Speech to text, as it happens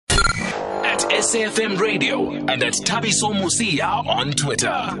SAFM Radio and at Tabiso Musia on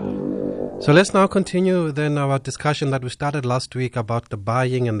Twitter. So let's now continue then our discussion that we started last week about the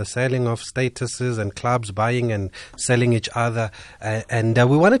buying and the selling of statuses and clubs buying and selling each other. And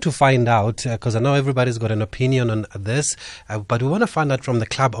we wanted to find out, because I know everybody's got an opinion on this, but we want to find out from the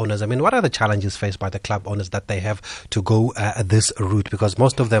club owners. I mean, what are the challenges faced by the club owners that they have to go this route? Because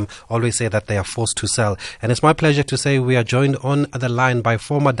most of them always say that they are forced to sell. And it's my pleasure to say we are joined on the line by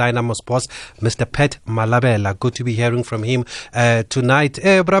former Dynamos boss, Mr. Pat Malabela. Good to be hearing from him tonight.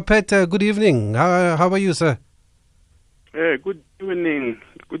 Bra Pat, good evening. How are you, sir? Good evening.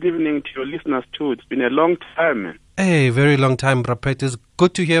 Good evening to your listeners too. It's been a long time, man. Hey, very long time, Bra Pat. It's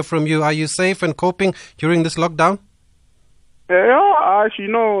good to hear from you. Are you safe and coping during this lockdown? Actually,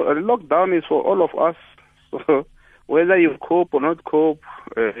 lockdown is for all of us. So whether you cope or not cope,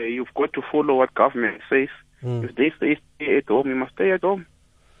 you've got to follow what government says. If they say stay at home, you must stay at home.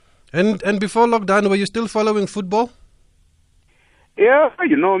 And before lockdown, were you still following football? Yeah,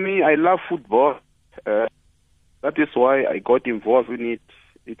 you know me, I love football. That is why I got involved in it.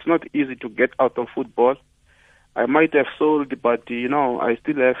 It's not easy to get out of football. I might have sold, but, I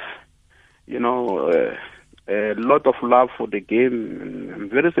still have, a lot of love for the game. And I'm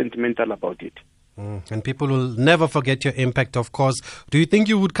very sentimental about it. And people will never forget your impact, of course. Do you think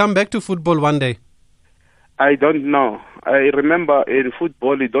you would come back to football one day? I don't know. I remember in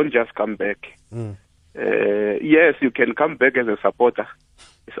football, you don't just come back. Yes, you can come back as a supporter.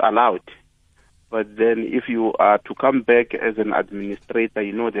 It's allowed. But then if you are to come back as an administrator,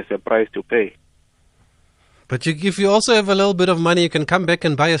 there's a price to pay. But if you also have a little bit of money, you can come back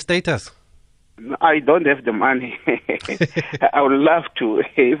and buy a status. I don't have the money. I would love to.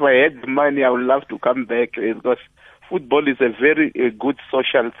 If I had the money, I would love to come back, because football is a very good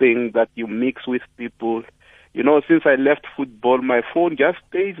social thing that you mix with people. Since I left football, my phone just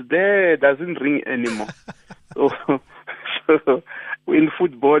stays there, doesn't ring anymore. so in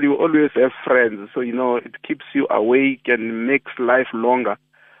football, you always have friends. So, it keeps you awake and makes life longer,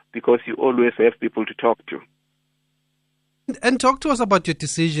 because you always have people to talk to. And talk to us about your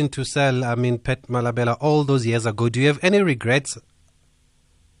decision to sell, Pat Malabela, all those years ago. Do you have any regrets?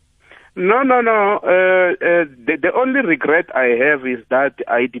 No. The only regret I have is that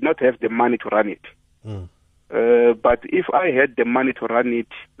I did not have the money to run it. But if I had the money to run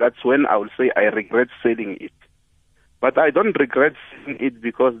it, that's when I would say I regret selling it. But I don't regret selling it,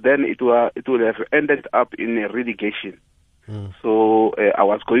 because then it would have ended up in a relegation. So I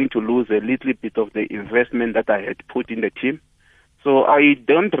was going to lose a little bit of the investment that I had put in the team. So I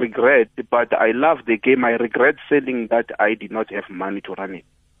don't regret, but I love the game. I regret selling that I did not have money to run it.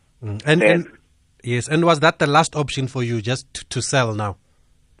 And was that the last option for you, just to sell now?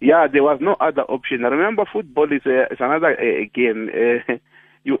 Yeah, there was no other option. I remember football is another game.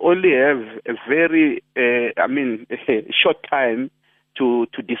 You only have a very, short time to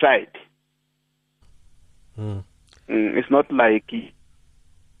decide. It's not like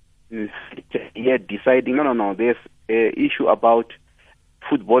deciding. No. There's an issue about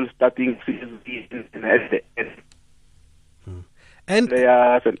football starting season at the end. And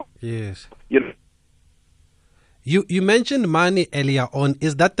players and yes. You mentioned money earlier on.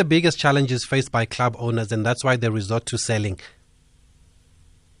 Is that the biggest challenges faced by club owners, and that's why they resort to selling?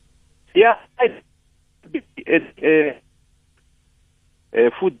 Yeah, a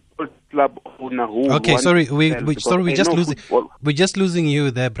football club owner who. Okay, sorry, we're just losing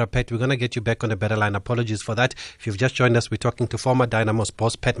you there, Bra Pat. We're gonna get you back on a better line. Apologies for that. If you've just joined us, we're talking to former Dynamos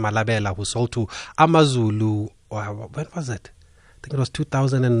boss Pat Malabela, who sold to Amazulu. When was it? I think it was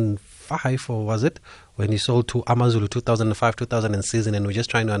 2005, or was it? When he sold to Amazulu 2005-2006 season, and we're just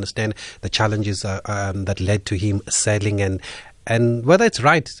trying to understand the challenges that led to him selling and whether it's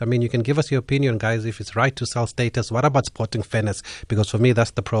right. You can give us your opinion, guys, if it's right to sell status. What about sporting fairness? Because for me, that's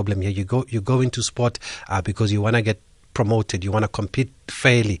the problem here. You go into sport because you want to get promoted. You want to compete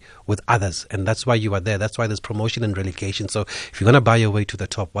fairly with others, and that's why you are there. That's why there's promotion and relegation. So if you're going to buy your way to the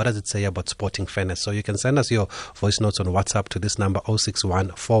top, what does it say about sporting fairness? So you can send us your voice notes on WhatsApp to this number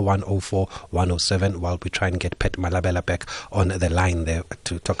 061-4104-107 while we try and get Pat Malabela back on the line there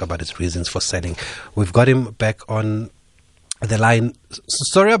to talk about his reasons for selling. We've got him back on the line.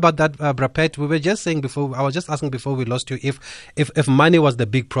 Sorry about that, Bra Pat. We were just saying before, I was just asking before we lost you, if money was the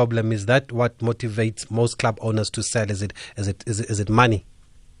big problem. Is that what motivates most club owners to sell? Is it money?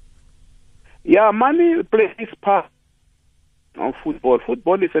 Yeah, money plays part of football.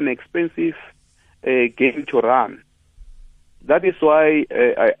 Football is an expensive game to run. That is why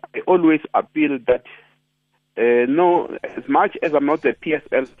I always appeal that no, as much as I'm not a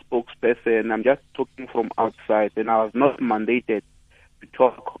PSL spokesperson, I'm just talking from outside, and I was not mandated to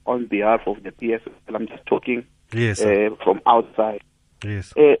talk on behalf of the PSL. I'm just talking yes, from outside.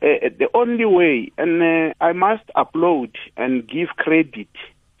 Yes. The only way, and I must applaud and give credit.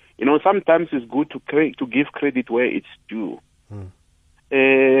 You know, sometimes it's good to give credit where it's due.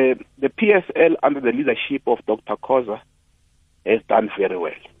 The PSL, under the leadership of Dr. Khoza, has done very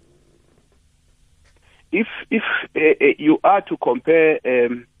well. If you are to compare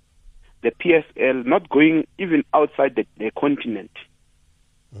the PSL, not going even outside the continent,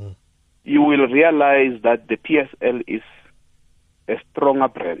 you will realize that the PSL is a stronger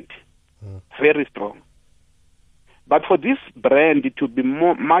brand, very strong. But for this brand to be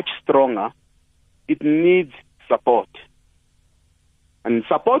much stronger, it needs support. And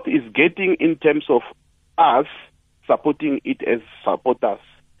support is getting in terms of us supporting it as supporters.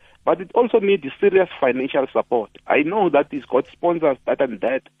 But it also needs serious financial support. I know that it's got sponsors, that and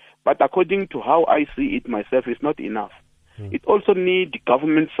that, but according to how I see it myself, it's not enough. It also needs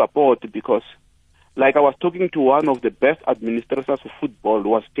government support because, like I was talking to one of the best administrators of football, who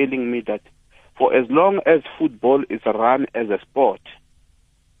was telling me that for as long as football is run as a sport,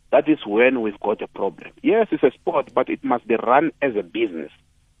 that is when we've got a problem. Yes, it's a sport, but it must be run as a business.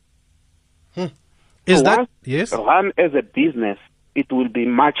 Is that yes? Run as a business, it will be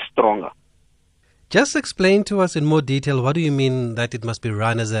much stronger. Just explain to us in more detail, what do you mean that it must be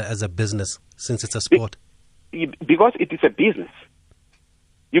run as a business, since it's a sport? Because it is a business.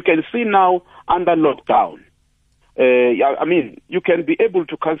 You can see now under lockdown, I mean, you can be able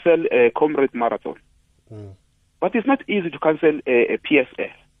to cancel a Comrade Marathon, but it's not easy to cancel a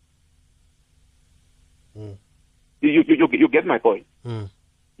PSL. You get my point?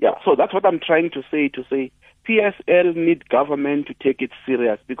 Yeah, so that's what I'm trying to say, PSL need government to take it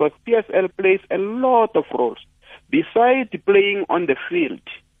serious, because PSL plays a lot of roles. Besides playing on the field,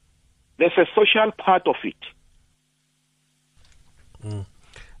 there's a social part of it.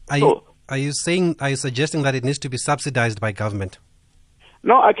 Are you suggesting that it needs to be subsidized by government?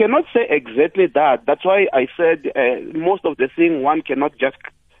 No, I cannot say exactly that. That's why I said most of the thing one cannot just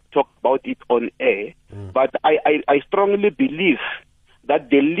talk about it on air. But I strongly believe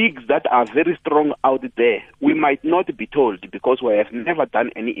that the leagues that are very strong out there, we might not be told because we have never done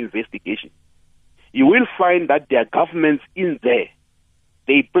any investigation. You will find that there are governments in there.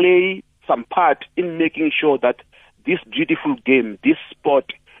 They play some part in making sure that this beautiful game, this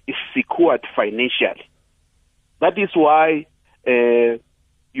sport, is secured financially. That is why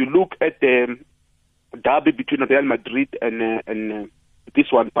you look at the derby between Real Madrid and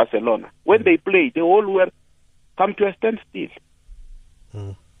this one, Barcelona. When they play, they all were come to a standstill.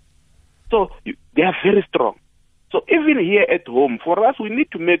 So they are very strong. So even here at home, for us, we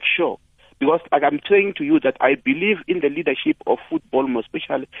need to make sure, because like I'm saying to you that I believe in the leadership of football, most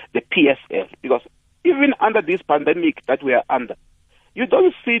especially the PSL, because even under this pandemic that we are under, you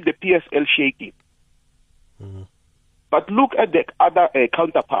don't see the PSL shaking. But look at the other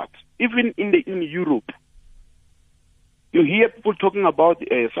counterparts. Even in Europe, you hear people talking about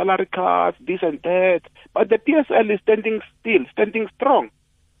salary cuts, this and that, but the PSL is standing still, standing strong.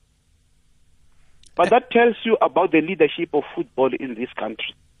 But that tells you about the leadership of football in this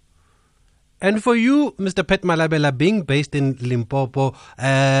country. And for you, Mr. Pat Malabela, being based in Limpopo,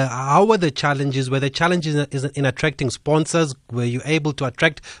 how were the challenges? Were the challenges in attracting sponsors? Were you able to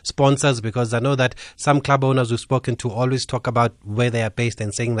attract sponsors? Because I know that some club owners we've spoken to always talk about where they are based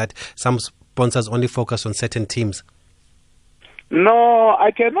and saying that some sponsors only focus on certain teams. No,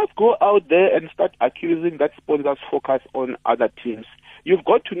 I cannot go out there and start accusing that sponsors focus on other teams. You've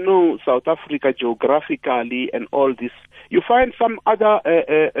got to know South Africa geographically and all this. You find some other,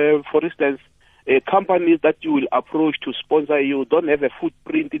 for instance, companies that you will approach to sponsor you don't have a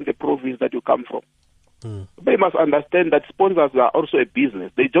footprint in the province that you come from. They must understand that sponsors are also a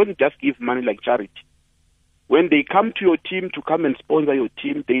business. They don't just give money like charity. When they come to your team to come and sponsor your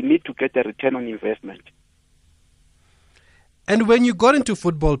team, they need to get a return on investment. And when you got into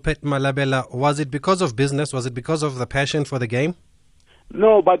football, Pat Malabela, was it because of business? Was it because of the passion for the game?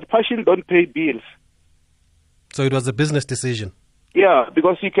 No, but passion don't pay bills. So it was a business decision? Yeah,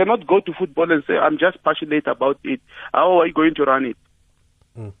 because you cannot go to football and say, I'm just passionate about it. How are you going to run it?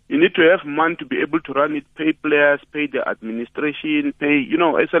 You need to have money to be able to run it, pay players, pay the administration, pay,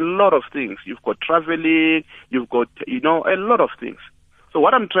 it's a lot of things. You've got traveling, you've got, a lot of things. So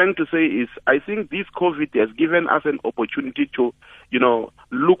what I'm trying to say is, I think this COVID has given us an opportunity to,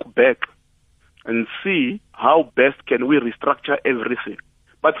 look back and see how best can we restructure everything.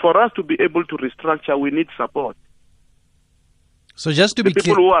 But for us to be able to restructure, we need support. So just to be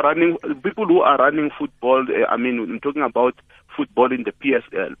clear, people who are running football, I'm talking about football in the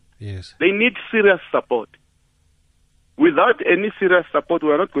PSL. Yes, they need serious support. Without any serious support,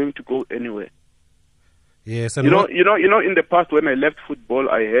 we are not going to go anywhere. Yes, and you know, in the past when I left football,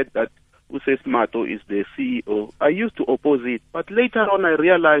 I heard that Use Smato is the CEO. I used to oppose it, but later on I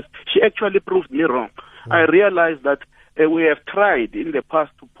realized she actually proved me wrong. I realized that we have tried in the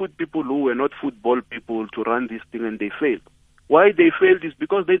past to put people who were not football people to run this thing, and they failed. Why they failed is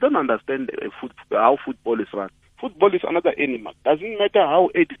because they don't understand how football is run. Football is another animal. Doesn't matter how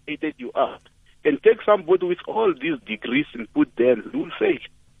educated you are. You can take somebody with all these degrees and put them, you will fail.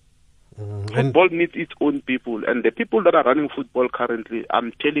 Football needs its own people, and the people that are running football currently,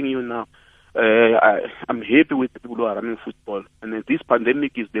 I'm telling you now, I'm happy with the people who are running football. And this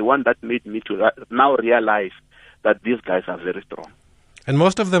pandemic is the one that made me to now realize that these guys are very strong. And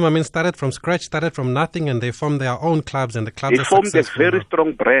most of them, I mean, started from scratch, started from nothing, and they formed their own clubs, and the clubs are successful. They formed a very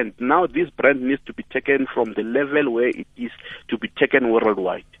strong brand. Now this brand needs to be taken from the level where it is to be taken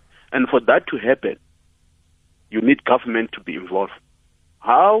worldwide. And for that to happen, you need government to be involved.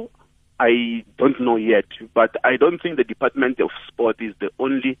 How? I don't know yet, but I don't think the Department of Sport is the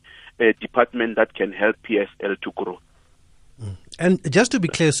only department that can help PSL to grow. And just to be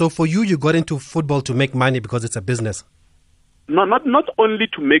clear, so for you, you got into football to make money because it's a business? No, not only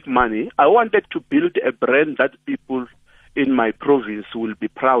to make money. I wanted to build a brand that people in my province will be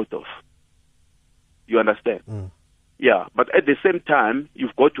proud of. You understand? Yeah, but at the same time,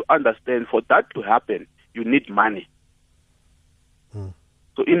 you've got to understand, for that to happen, you need money.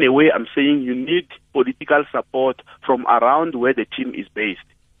 So in a way, I'm saying you need political support from around where the team is based.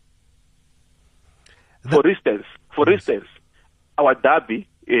 For instance, our derby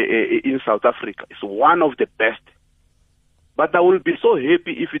in South Africa is one of the best. But I will be so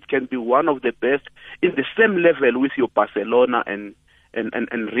happy if it can be one of the best in the same level with your Barcelona and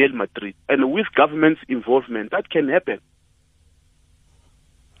Real Madrid. And with government's involvement, that can happen.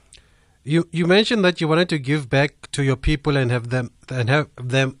 You mentioned that you wanted to give back to your people and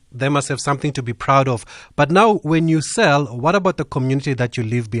they must have something to be proud of. But now when you sell, what about the community that you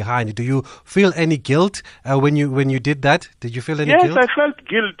leave behind? Do you feel any guilt when you did that? Did you feel any guilt? Yes, I felt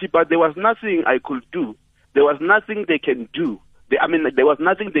guilty, but there was nothing I could do. There was nothing they can do. There was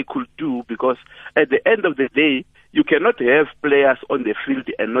nothing they could do, because at the end of the day, you cannot have players on the field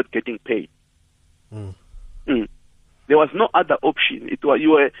and not getting paid. There was no other option.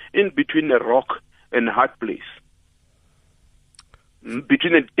 You were in between a rock and a hard place,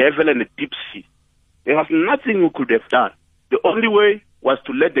 between a devil and a deep sea. There was nothing we could have done. The only way was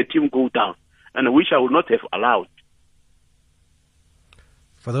to let the team go down, and which I would not have allowed.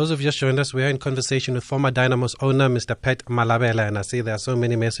 For those of you just joined us, we are in conversation with former Dynamos owner, Mr. Pat Malabela, and I see there are so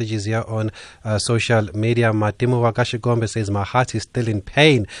many messages here on social media. Matimo Wakashigombe says, my heart is still in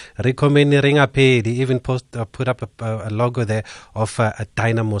pain. Rikomeni Ringapedi, he even put up a logo there of a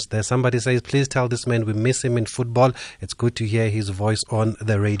Dynamos there. Somebody says, please tell this man we miss him in football. It's good to hear his voice on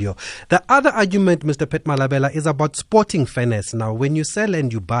the radio. The other argument, Mr. Pat Malabela, is about sporting fairness. Now, when you sell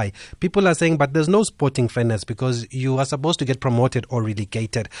and you buy, people are saying, but there's no sporting fairness because you are supposed to get promoted or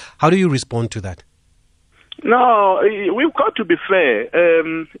relegated. How do you respond to that? No, we've got to be fair.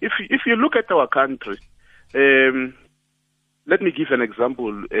 If you look at our country, let me give an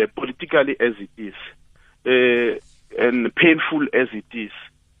example. Politically as it is, and painful as it is,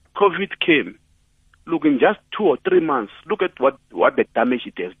 COVID came. Look, in just 2 or 3 months, look at what the damage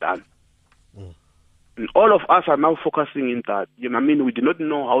it has done. And all of us are now focusing in that. You know, we did not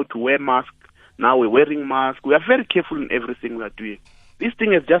know how to wear masks. Now we're wearing masks. We are very careful in everything we are doing. This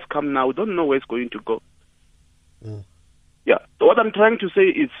thing has just come now. We don't know where it's going to go. Yeah. So what I'm trying to say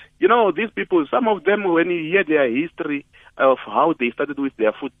is, these people, some of them, when you hear their history of how they started with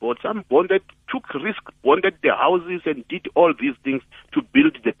their football, some took risk, bonded their houses and did all these things to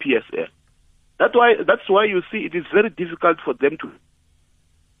build the PSL. That's why you see it is very difficult for them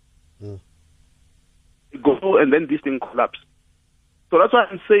to go and then this thing collapse. So that's why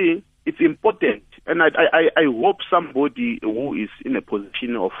I'm saying it's important, and I hope somebody who is in a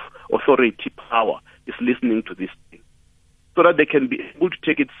position of authority, power, is listening to this thing, so that they can be able to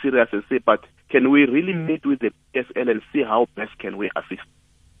take it serious and say, but can we really meet with the PSL and see how best can we assist?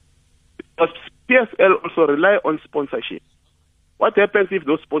 Because PSL also rely on sponsorship. What happens if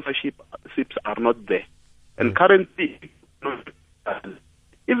those sponsorships are not there? And currently,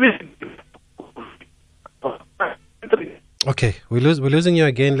 even okay, we're losing you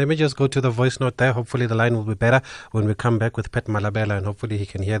again. Let me just go to the voice note there. Hopefully the line will be better when we come back with Pat Malabela, and hopefully he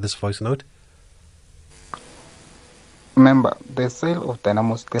can hear this voice note. Remember, the sale of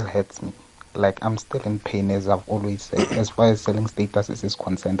Dynamo still hurts me. Like, I'm still in pain, as I've always said. As far as selling statuses is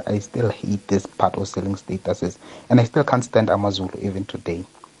concerned, I still hate this part of selling statuses. And I still can't stand Amazulu even today.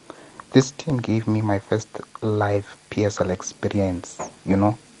 this team gave me my first live PSL experience, you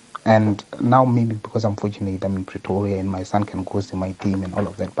know. And now maybe because I'm fortunate I'm in Pretoria and my son can go see my team and all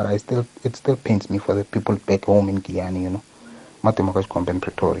of that, but it still pains me for the people back home in Giyani, you know. Matimo Kashikombe in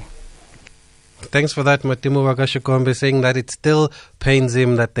Pretoria. Thanks for that, Matimo Wakashikombe, saying that it still pains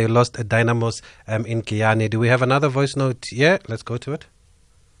him that they lost a Dynamos in Giyani. Do we have another voice note? Yeah, let's go to it.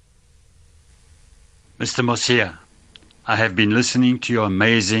 Mr. Mosia, I have been listening to your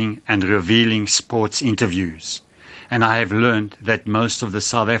amazing and revealing sports interviews, and I have learned that most of the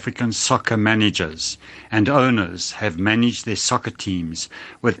South African soccer managers and owners have managed their soccer teams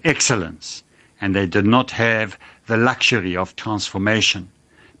with excellence, and they did not have the luxury of transformation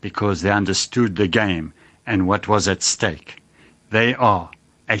because they understood the game and what was at stake. They are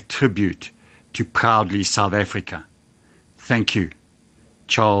a tribute to proudly South Africa. Thank you.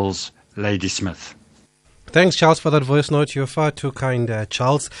 Charles Ladysmith. Thanks, Charles, for that voice note. You're far too kind,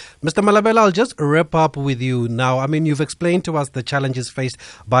 Charles. Mr. Malabela, I'll just wrap up with you now. I mean, you've explained to us the challenges faced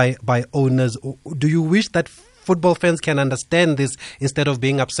by owners. Do you wish that football fans can understand this instead of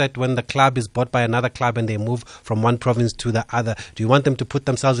being upset when the club is bought by another club and they move from one province to the other? Do you want them to put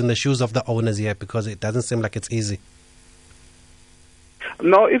themselves in the shoes of the owners here? Because it doesn't seem like it's easy.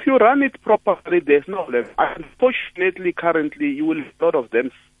 No, if you run it properly, there's no problem. Unfortunately, currently, you will a lot of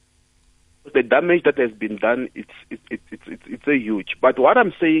them. The damage that has been done, it's a huge. But what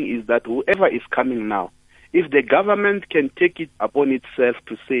I'm saying is that whoever is coming now, if the government can take it upon itself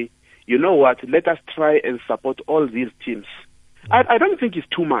to say, you know what, let us try and support all these teams. I don't think it's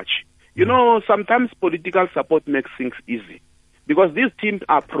too much. You know, sometimes political support makes things easy because these teams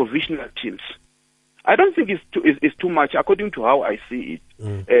are provisional teams. I don't think it's too much according to how I see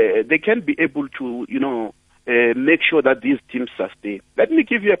it. They can be able to, you know, make sure that these teams sustain. Let me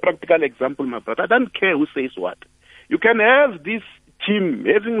give you a practical example, my brother. I don't care who says what. You can have this team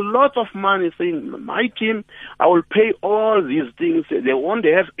having lots of money saying, my team, I will pay all these things. They won't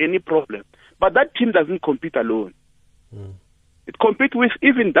have any problem. But that team doesn't compete alone. It competes with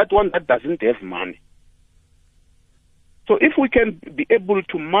even that one that doesn't have money. So if we can be able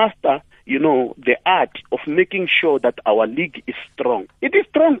to master, you know, the art of making sure that our league is strong. It is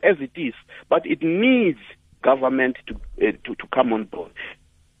strong as it is, but it needs government to come on board.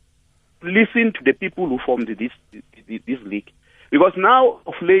 Listen to the people who formed this league. Because now,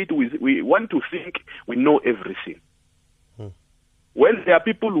 of late, we want to think we know everything. When there are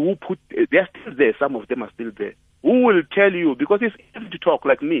people who they are still there, some of them are still there, who will tell you, because it's easy to talk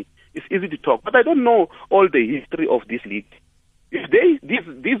like me, it's easy to talk, but I don't know all the history of this league. If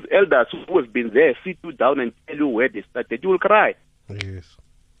these elders who have been there sit you down and tell you where they started, you will cry. Yes.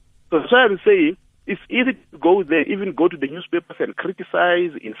 So that's why I'm saying it's easy to go there, even go to the newspapers and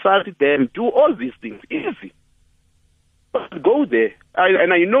criticize, insult them, do all these things. Easy. But go there.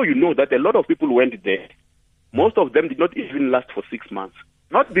 And I know you know that a lot of people went there. Most of them did not even last for 6 months.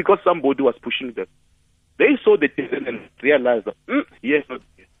 Not because somebody was pushing them. They saw the talent and realized that, yes, not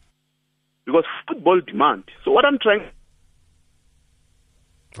yes. Because football demand. So what I'm trying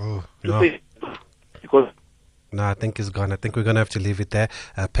to say, because no, I think it's gone. I think we're going to have to leave it there.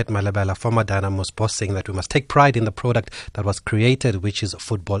 Pat Malabela, former Dynamos boss, saying that we must take pride in the product that was created, which is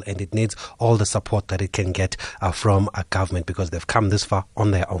football, and it needs all the support that it can get from a government because they've come this far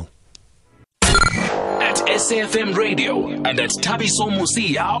on their own. At SAFM Radio and at Tabiso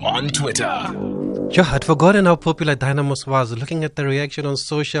Musia on Twitter. I'd forgotten how popular Dynamos was. Looking at the reaction on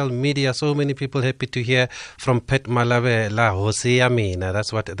social media, so many people happy to hear from Pat Malabela, Jose Amina.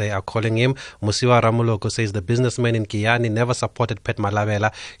 That's what they are calling him. Musiwa Ramuloko says the businessman in Giyani never supported Pat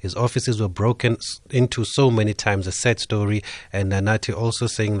Malabela. His offices were broken into so many times. A sad story. And Nati also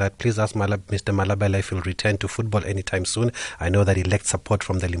saying that please ask Mr. Malabela if he'll return to football anytime soon. I know that he lacked support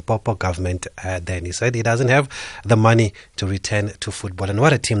from the Limpopo government then. He said he doesn't have the money to return to football. And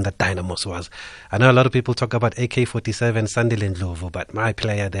what a team that Dynamos was. I know a lot of people talk about AK-47 Sandiland Ndlovu, but my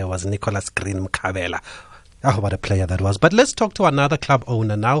player there was Nicholas Green Mkabela. Oh, what a player that was. But let's talk to another club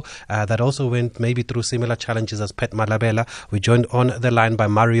owner now that also went maybe through similar challenges as Pat Malabela. We joined on the line by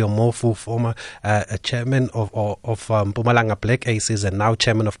Mario Mofu, former chairman of Mpumalanga Black Aces and now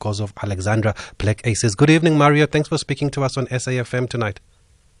chairman, of course, of Alexandra Black Aces. Good evening, Mario. Thanks for speaking to us on SAFM tonight.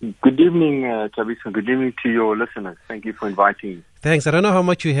 Good evening, Tabiso. Good evening to your listeners. Thank you for inviting me. Thanks. I don't know how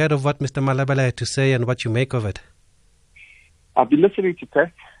much you heard of what Mr. Malabela had to say and what you make of it. I've been listening to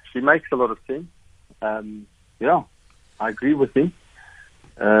Pat. She makes a lot of sense. Yeah, I agree with him.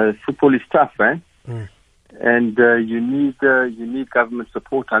 Football is tough, eh? And you need government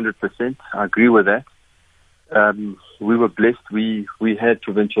support 100%. I agree with that. We were blessed. We had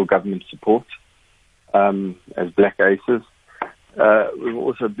provincial government support as Black Aces. We were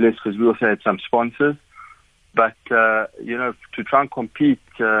also blessed because we also had some sponsors. But, to try and compete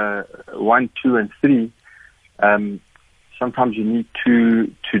 1, 2, and 3, sometimes you need to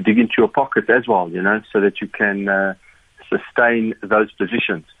dig into your pocket as well, so that you can sustain those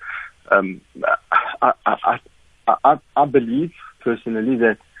positions. I believe personally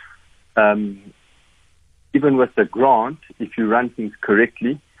that even with the grant, if you run things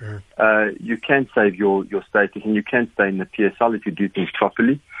correctly, you can save your status and you can stay in the PSL if you do things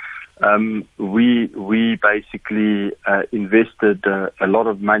properly. We basically invested a lot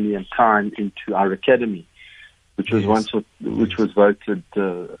of money and time into our academy, which was which was voted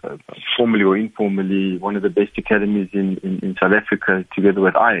formally or informally one of the best academies in South Africa, together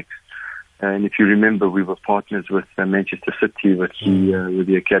with Ajax. And if you remember, we were partners with Manchester City with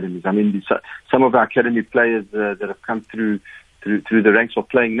the academies. I mean, some of our academy players that have come through the ranks are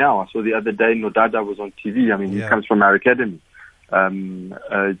playing now. I saw the other day Nodada was on TV. I mean, he comes from our academy.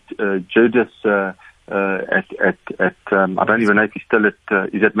 Judas at I don't even know if he's still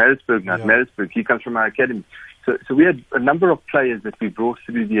he's at Maritzburg now. At Maritzburg, he comes from our academy. So we had a number of players that we brought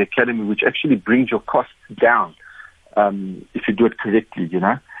through the academy, which actually brings your costs down if you do it correctly,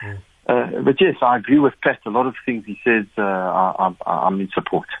 But yes, I agree with Pat. A lot of things he says, I'm in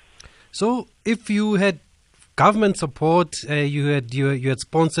support. So, if you had government support, you had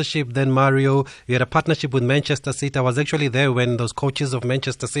sponsorship, then Mario, you had a partnership with Manchester City. I was actually there when those coaches of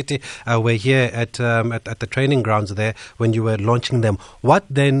Manchester City were here at the training grounds there when you were launching them. What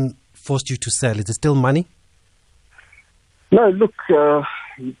then forced you to sell? Is it still money? No, look, to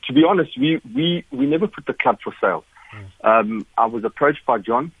be honest, we never put the club for sale. I was approached by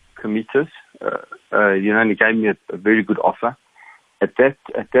John Comitas, and he gave me a very good offer. At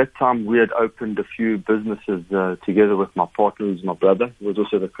that time, we had opened a few businesses together with my partner, who's my brother, who was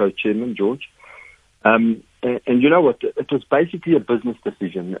also the co-chairman, George. And you know what? It was basically a business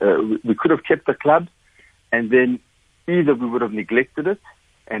decision. We could have kept the club, and then either we would have neglected it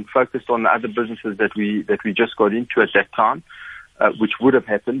and focused on the other businesses that we just got into at that time, which would have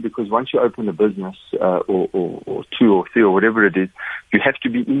happened, because once you open a business or 2 or 3 or whatever it is, you have to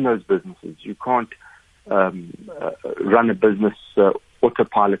be in those businesses. You can't run a business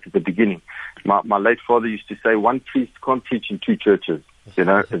autopilot at the beginning. My late father used to say, one priest can't preach in 2 churches,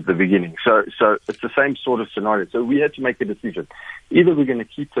 at the beginning. So it's the same sort of scenario. So we had to make a decision. Either we're going to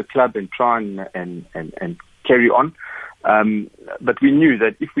keep the club and try and carry on, but we knew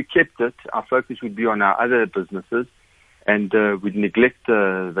that if we kept it, our focus would be on our other businesses, and we'd neglect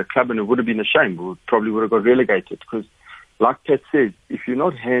the club, and it would have been a shame. We probably would have got relegated, because, like Pat said, if you're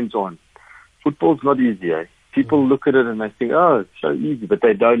not hands-on, football's not easy. People look at it and they think, oh, it's so easy, but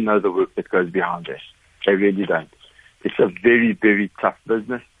they don't know the work that goes behind it. They really don't. It's a very, very tough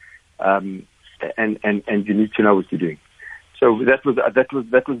business, and you need to know what you're doing. So that was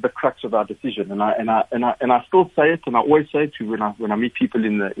the crux of our decision, and I still say it, and I always say it to when I meet people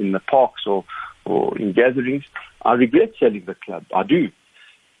in the parks or in gatherings. I regret selling the club. I do,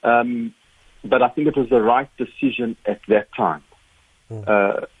 but I think it was the right decision at that time.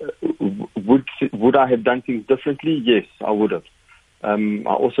 Would I have done things differently? Yes, I would have.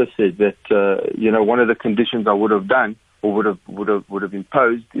 I also said that one of the conditions I would have done or would have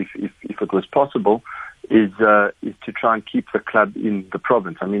imposed if it was possible is to try and keep the club in the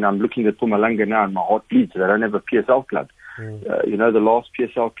province. I mean, I'm looking at Mpumalanga now and my heart bleeds. They don't have a PSL club. The last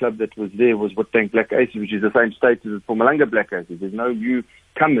PSL club that was there was Witbank Black Aces, which is the same status as Mpumalanga Black Aces. There's no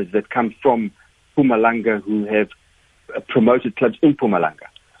newcomers that come from Mpumalanga who have promoted clubs in Mpumalanga.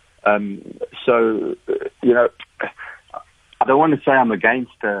 I don't want to say I'm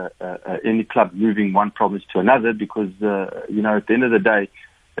against any club moving one province to another, because at the end of the day,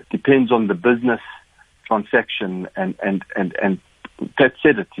 it depends on the business transaction. And Pat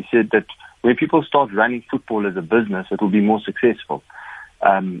said it. He said that when people start running football as a business, it will be more successful.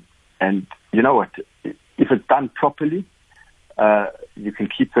 And you know what? If it's done properly, you can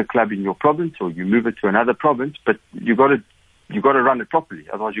keep the club in your province, or you move it to another province, but you got to run it properly.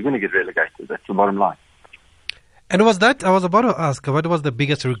 Otherwise, you're going to get relegated. That's the bottom line. And was that, I was about to ask, what was the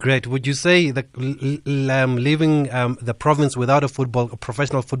biggest regret? Would you say that leaving the province without a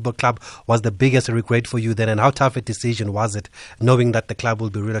professional football club was the biggest regret for you then? And how tough a decision was it, knowing that the club will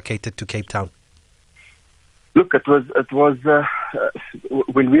be relocated to Cape Town? Look, it was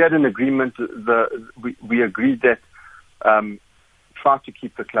when we had an agreement, we agreed that try to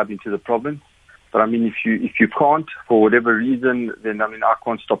keep the club into the province. But I mean, if you can't, for whatever reason, then I mean, I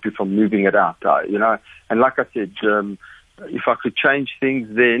can't stop you from moving it out. And like I said, if I could change things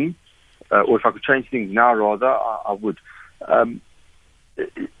then, or if I could change things now, rather, I would.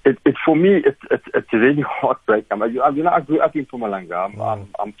 for me, it's a really heartbreak. I grew up in Mpumalanga.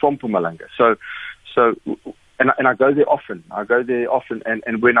 I'm from Mpumalanga, so and I go there often.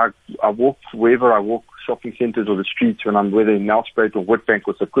 And when I walk wherever I walk, shopping centres or the streets, when I'm whether in Nelspruit or Witbank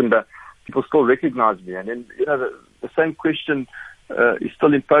or Secunda, people still recognise me. And then the same question is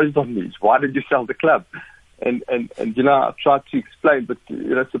still imposed on me: is why did you sell the club? And I tried to explain, but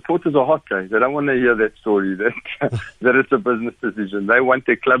supporters are hot, guys. They don't want to hear that story that that it's a business decision. They want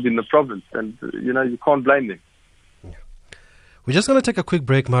their club in the province, and you can't blame them. We're just going to take a quick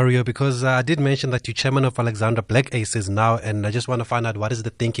break, Mario, because I did mention that you're chairman of Alexandra Black Aces now, and I just want to find out what is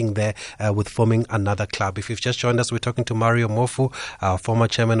the thinking there with forming another club. If you've just joined us, we're talking to Mario Mofu, former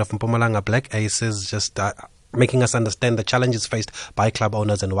chairman of Mpumalanga Black Aces, just making us understand the challenges faced by club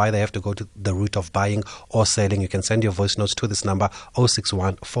owners and why they have to go to the route of buying or selling. You can send your voice notes to this number,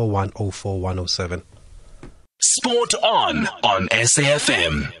 061 4104 107. Sport on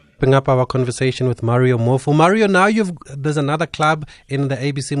SAFM. Wrapping up our conversation with Mario Mofu. Mario, now there's another club in the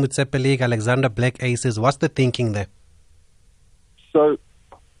ABC Motsepe League, Alexandra Black Aces. What's the thinking there? So,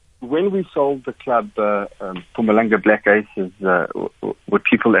 when we sold the club, Mpumalanga Black Aces, what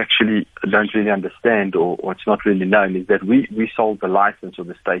people actually don't really understand, or it's not really known, is that we sold the license or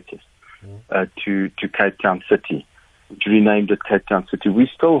the status to Cape Town City, which renamed it Cape Town City. We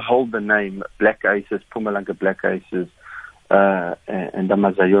still hold the name Black Aces, Mpumalanga Black Aces, and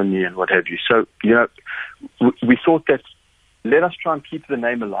Amazayoni and what have you. So, we thought that let us try and keep the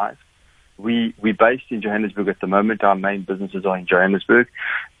name alive. We're based in Johannesburg at the moment. Our main businesses are in Johannesburg.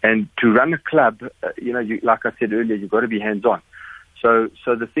 And to run a club, like I said earlier, you've got to be hands-on. So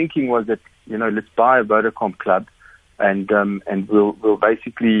the thinking was that, let's buy a Vodacom club and we'll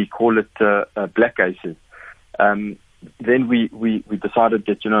basically call it Black Aces. Then we decided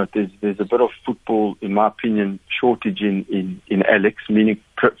that, there's a bit of football, in my opinion, shortage in Alex, meaning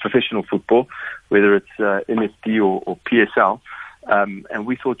professional football, whether it's MFD or PSL. And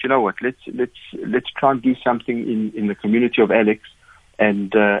we thought, let's try and do something in the community of Alex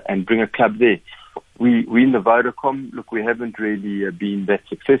and bring a club there. We in the Vodacom, look, we haven't really been that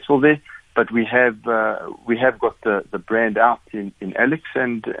successful there, but we have got the brand out in Alex,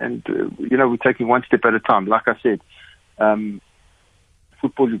 and we're taking one step at a time. Like I said,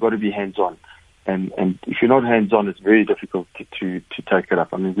 football, you've got to be hands-on, and if you're not hands-on, it's very difficult to take it up.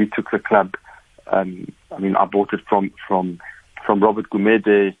 I mean, we took the club. I bought it from Robert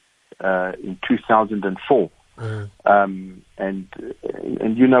Gumede in 2004, and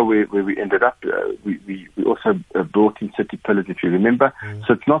where we ended up. We also brought in City Pillars, if you remember.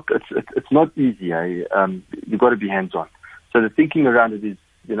 So it's not easy. You've got to be hands-on. So the thinking around it is,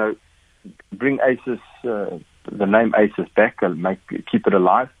 bring Aces, the name Aces back, and keep it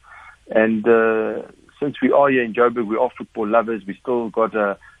alive. And since we are here in Joburg, we are football lovers. We still got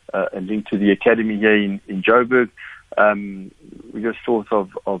a link to the academy here in Joburg. We just thought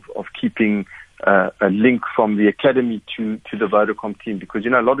of keeping a link from the academy to the Vodacom team, because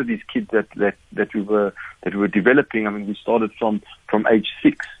a lot of these kids that we were developing, we started from age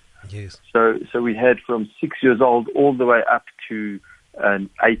 6. Yes. So we had from 6 years old all the way up to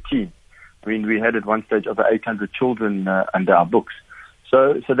 18. We had at one stage over 800 children under our books.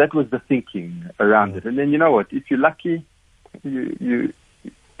 So that was the thinking around it. And then if you're lucky,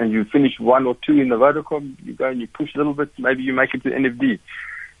 and you finish 1 or 2 in the Vodacom, you go and you push a little bit, maybe you make it to NFD.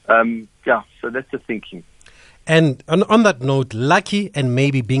 So that's the thinking. And on that note, lucky and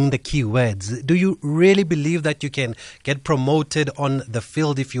maybe being the key words, do you really believe that you can get promoted on the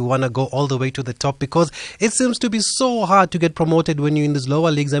field if you want to go all the way to the top? Because it seems to be so hard to get promoted when you're in these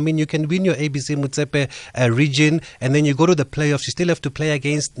lower leagues. You can win your ABC Motsepe region, and then you go to the playoffs. You still have to play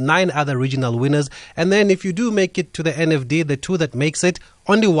against 9 other regional winners. And then if you do make it to the NFD, the 2 that makes it,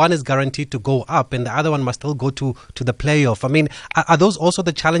 only one is guaranteed to go up, and the other one must still go to the playoff. Are those also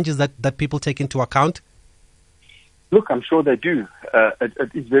the challenges that people take into account? Look, I'm sure they do.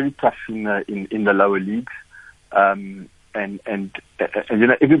 It is very tough in the lower leagues, and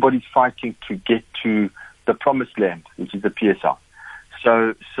everybody's fighting to get to the promised land, which is the PSL.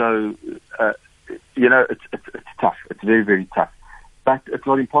 So it's tough. It's very, very tough, but it's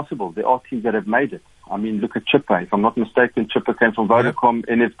not impossible. There are teams that have made it. Look at Chipper. If I'm not mistaken, Chipper came from Vodacom,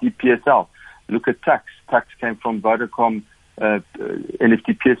 NFD, PSL. Look at Tux. Tux came from Vodacom,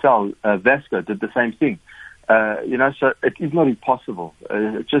 NFD, PSL. Vasco did the same thing. So it is not impossible.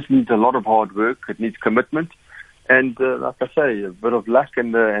 It just needs a lot of hard work. It needs commitment, and like I say, a bit of luck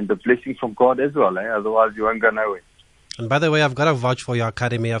and the blessing from God as well. Otherwise, you won't go nowhere. And by the way, I've got to vouch for your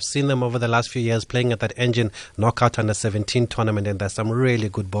academy. I've seen them over the last few years playing at that Engine Knockout Under 17 tournament, and there's some really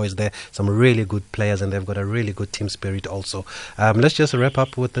good boys there, some really good players, and they've got a really good team spirit also. Let's just wrap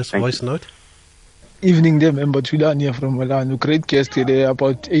up with this voice note. Evening there, member Tulania from Milano. Great guest today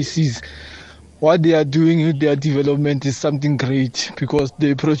about ACs. What they are doing with their development is something great because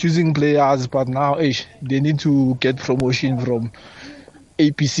they're producing players, but now they need to get promotion from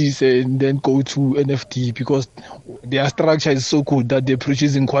APCs and then go to NFT because their structure is so good that they're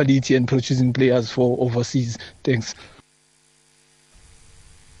producing quality and producing players for overseas. Thanks.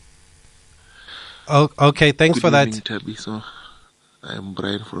 Okay, thanks for that. Good evening, Tabiso. I'm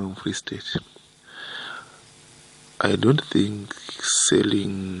Brian from Free State. I don't think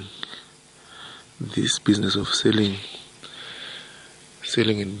this business of selling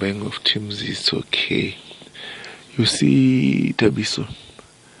and buying of teams is okay. You see, Tabiso,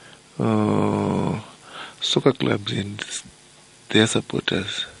 soccer clubs and their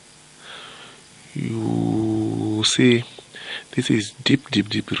supporters, you see, this is deep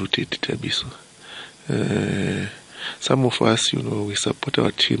rooted, Tabiso. Some of us, we support our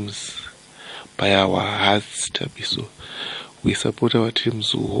teams by our hearts, Tabiso. We support our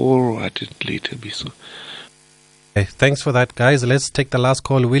teams wholeheartedly, Tabiso. Okay, thanks for that, guys. Let's take the last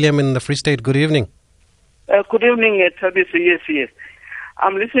call. William in the Free State, good evening. Good evening, Tabiso. Yes.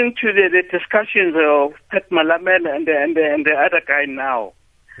 I'm listening to the discussions of Pat Malamela and the other guy now.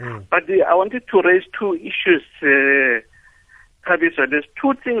 But I wanted to raise two issues, Tabiso. There's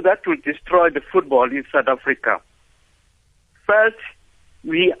two things that will destroy the football in South Africa. First,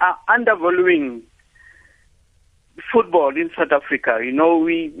 we are undervaluing football in South Africa.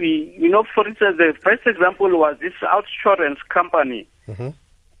 For instance, the first example was this outsurance company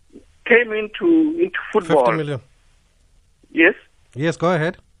came into football. 50 million. Yes? Yes, go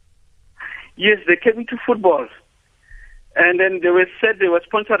ahead. Yes, they came into football. And then they said they were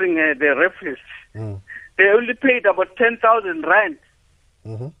sponsoring the referees. They only paid about 10,000 rand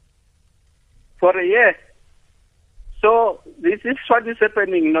for a year. So this is what is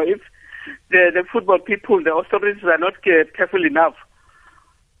happening. If the football people, the authorities are not careful enough,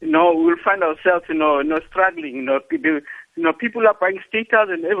 we'll find ourselves, struggling. People are buying status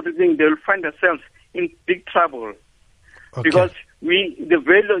and everything. They'll find themselves in big trouble because the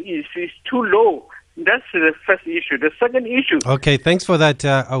value is too low. That's the first issue. The second issue. Okay, thanks for that,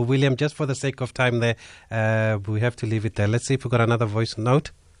 William. Just for the sake of time there, we have to leave it there. Let's see if we've got another voice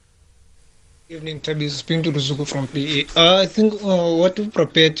note. Evening, Tabi. Speaking to Ruzuku from PA. I think what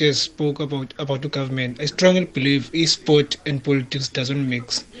Prapet just spoke about the government, I strongly believe e-sport and politics doesn't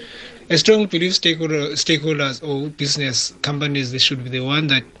mix. I strongly believe stakeholders or business companies, they should be the one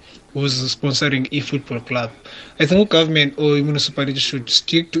that was sponsoring e-football club. I think government or municipality should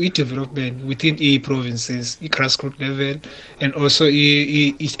stick to e-development within e-provinces, e-grassroots level, and also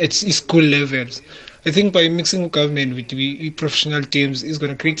at school levels. I think by mixing government with professional teams is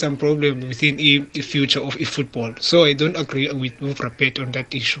going to create some problem within the future of football. So I don't agree with Rapet on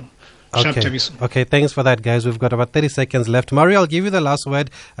that issue. Okay, thanks for that, guys. We've got about 30 seconds left. Mario, I'll give you the last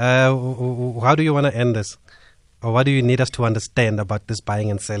word. How do you want to end this? Or what do you need us to understand about this buying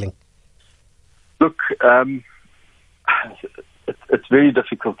and selling? Look, it's very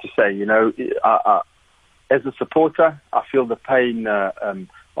difficult to say. As a supporter, I feel the pain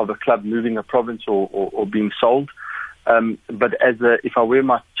of a club moving a province or being sold. But if I wear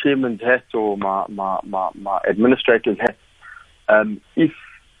my chairman's hat or my administrator's hat, if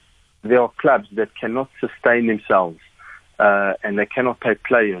there are clubs that cannot sustain themselves and they cannot pay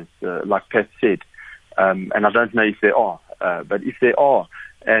players, like Pat said, and I don't know if there are, but if there are,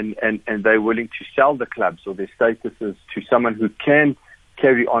 and they're willing to sell the clubs or their statuses to someone who can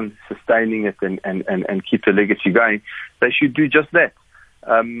carry on sustaining it and keep the legacy going, they should do just that.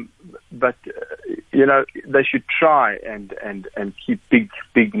 But they should try and keep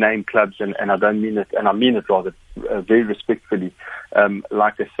big name clubs, and I don't mean it, and I mean it rather very respectfully,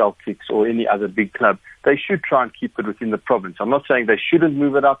 like the Celtics or any other big club. They should try and keep it within the province. I'm not saying they shouldn't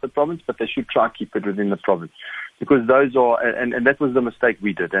move it out the province, but they should try and keep it within the province, because those are, and that was the mistake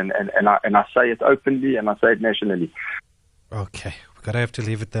we did, and I say it openly and I say it nationally. Okay. Gotta have to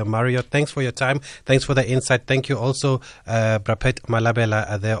leave it there. Mario, thanks for your time. Thanks for the insight. Thank you also, Brapet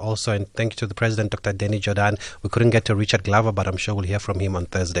Malabela there also. And thank you to the President, Dr. Denny Jordan. We couldn't get to Richard Glover, but I'm sure we'll hear from him on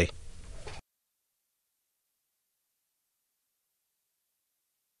Thursday.